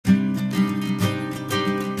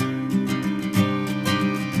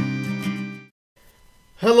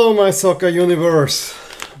Hello my soccer universe!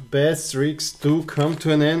 Bad streaks do come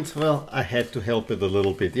to an end. Well, I had to help it a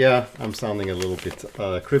little bit. Yeah, I'm sounding a little bit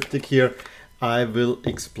cryptic here. I will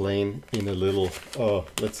explain in a little...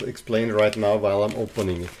 let's explain right now while I'm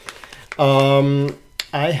opening it.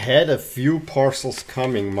 I had a few parcels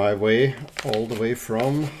coming my way, all the way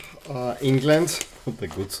from England. The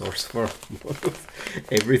good source for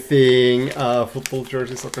everything football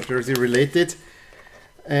jersey, soccer jersey related.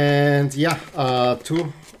 And yeah,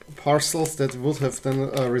 two parcels that would have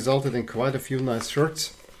then resulted in quite a few nice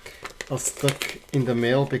shirts are stuck in the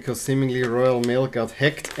mail because seemingly Royal Mail got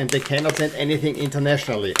hacked and they cannot send anything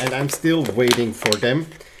internationally, and I'm still waiting for them.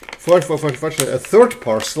 Fortunately, a third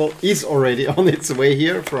parcel is already on its way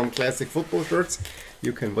here from Classic Football Shirts.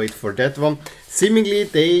 You can wait for that one. Seemingly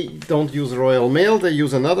they don't use Royal Mail, they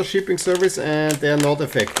use another shipping service and they're not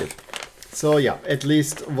affected. So yeah, at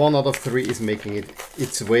least one out of three is making it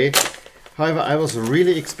its way. However, I was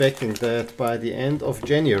really expecting that by the end of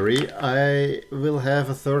January I will have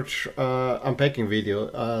a third unpacking video.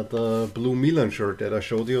 The blue Milan shirt that I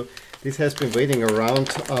showed you. This has been waiting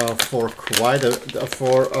around for quite a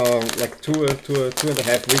like two and a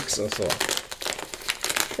half weeks or so.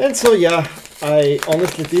 And so yeah, I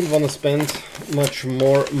honestly didn't want to spend much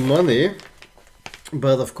more money,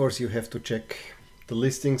 but of course you have to check the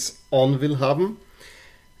listings on Willhaben,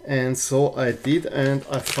 and so I did, and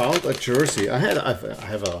I found a jersey. I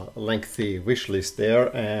have a lengthy wish list there,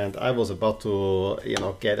 and I was about to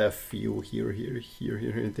get a few here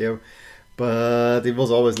and there, but it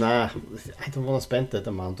was always I don't want to spend that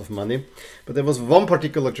amount of money. But there was one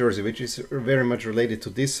particular jersey which is very much related to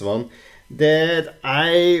this one that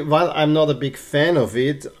while I'm not a big fan of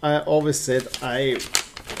it, I always said I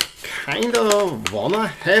kind of wanna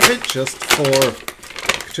have it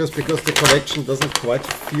just because the collection doesn't quite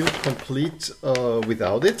feel complete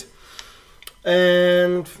without it.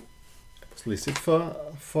 And it was listed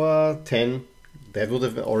for 10. That would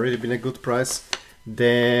have already been a good price.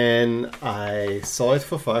 Then I saw it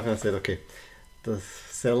for 5 and I said, okay, the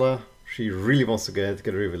seller, she really wants to get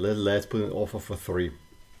rid of it. Let's put an offer for 3.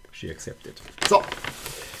 She accepted. So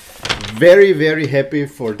very, very happy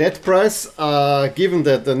for that price, given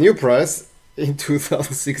that the new price in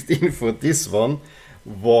 2016 for this one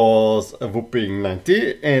was a whopping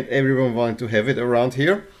 90 and everyone wanted to have it around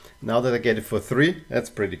here. Now that I get it for 3, that's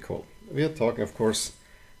pretty cool. We are talking, of course,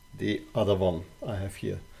 the other one I have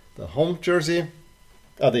here. The home jersey,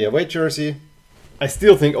 the away jersey. I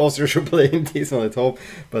still think Austria should play in this one at home,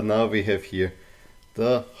 but now we have here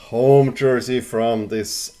the home jersey from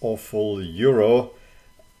this awful Euro.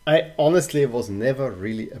 I honestly was never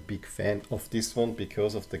really a big fan of this one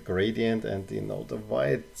because of the gradient, and the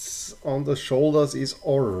white on the shoulders is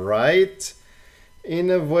alright in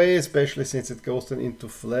a way, especially since it goes then into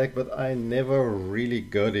flag, but I never really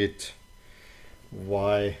got it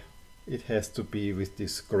why it has to be with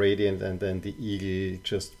this gradient and then the eagle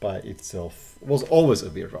just by itself. It was always a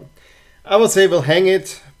weird one. I would say we'll hang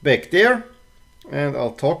it back there. And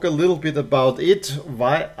I'll talk a little bit about it,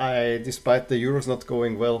 why despite the Euros not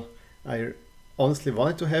going well, I honestly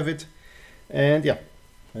wanted to have it. And yeah,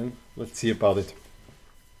 and let's see about it.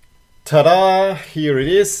 Ta-da! Here it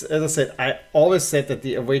is. As I said, I always said that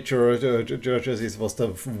the away jerseys was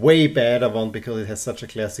the way better one because it has such a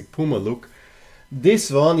classic Puma look.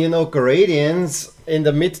 This one, gradients in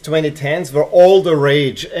the mid-2010s were all the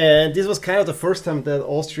rage, and this was kind of the first time that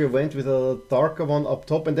Austria went with a darker one up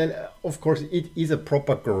top, and then of course it is a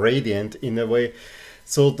proper gradient in a way,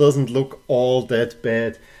 so it doesn't look all that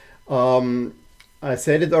bad. I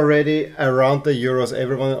said it already, around the Euros,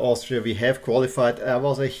 everyone in Austria, we have qualified. There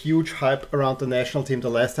was a huge hype around the national team the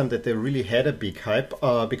last time that they really had a big hype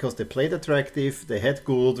because they played attractive, they had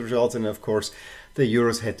good results, and of course the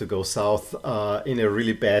Euros had to go south in a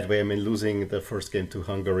really bad way. I mean, losing the first game to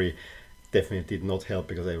Hungary definitely did not help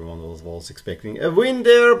because everyone was expecting a win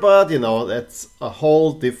there, but that's a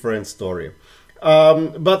whole different story.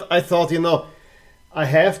 But I thought, I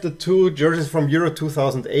have the two jerseys from Euro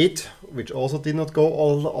 2008, which also did not go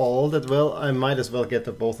all that well. I might as well get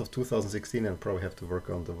the both of 2016 and probably have to work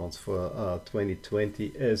on the ones for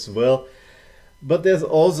 2020 as well. But there's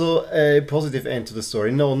also a positive end to the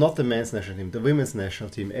story. No, not the men's national team, the women's national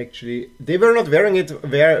team. Actually, they were not wearing it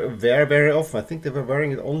very often. I think they were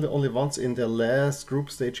wearing it only once in their last group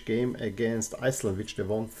stage game against Iceland, which they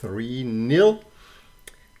won 3-0.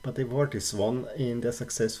 But they wore this one in their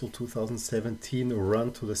successful 2017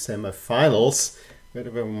 run to the semi-finals, where they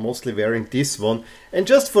were mostly wearing this one. And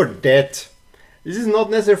just for that, this is not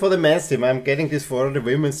necessary for the men's team. I'm getting this for the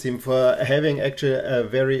women's team for having actually a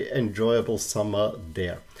very enjoyable summer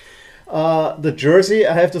there. The jersey,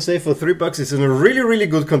 I have to say, for $3 is in a really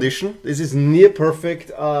good condition. This is near perfect.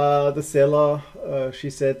 The seller, she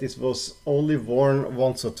said this was only worn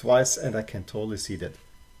once or twice, and I can totally see that.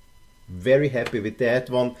 Very happy with that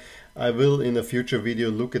one. I will in a future video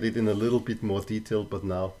look at it in a little bit more detail, but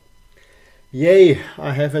now, yay,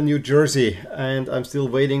 I have a new jersey and I'm still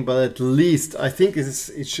waiting, but at least I think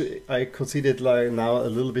I consider it like now a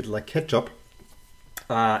little bit like ketchup.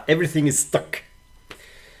 Everything is stuck.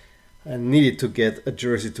 I needed to get a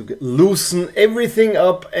jersey to loosen everything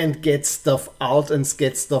up and get stuff out and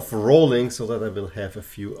get stuff rolling, so that I will have a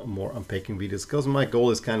few more unpacking videos, because my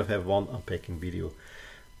goal is kind of have one unpacking video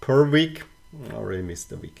per week. I already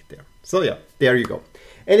missed a week there. So yeah, there you go.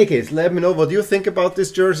 Any case, let me know what you think about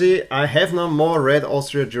this jersey. I have now more red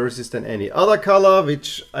Austria jerseys than any other color,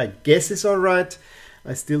 which I guess is alright.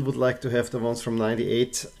 I still would like to have the ones from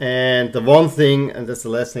 '98. And the one thing, and that's the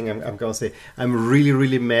last thing I'm gonna say, I'm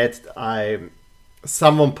really mad.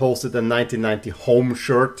 Someone posted a 1990 home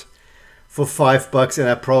shirt for $5, and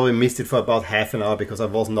I probably missed it for about half an hour because I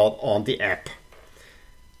was not on the app.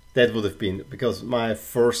 That would have been, because my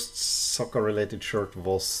first soccer related shirt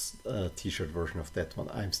was a t-shirt version of that one.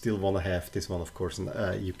 I still want to have this one, of course, and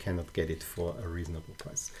you cannot get it for a reasonable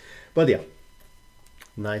price. But yeah,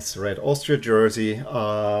 nice red Austria jersey.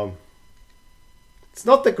 It's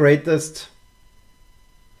not the greatest,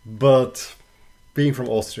 but being from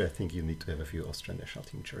Austria, I think you need to have a few Austrian national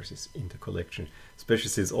team jerseys in the collection, especially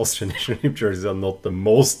since Austrian national team jerseys are not the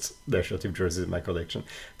most national team jerseys in my collection.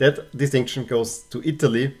 That distinction goes to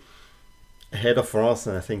Italy ahead of France,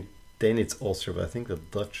 and I think then it's Austria, but I think the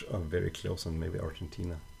Dutch are very close, and maybe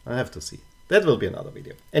Argentina. I have to see. That will be another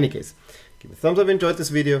video. Any case, give me a thumbs up if you enjoyed this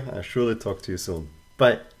video. I'll surely talk to you soon.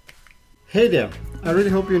 Bye. Hey there, I really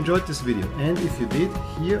hope you enjoyed this video, and if you did,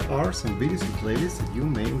 here are some videos and playlists that you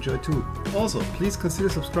may enjoy too. Also, please consider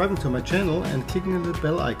subscribing to my channel and clicking on the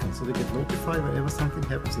bell icon so you get notified whenever something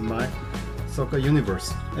happens in my soccer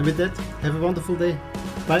universe. And with that, have a wonderful day.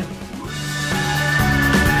 Bye!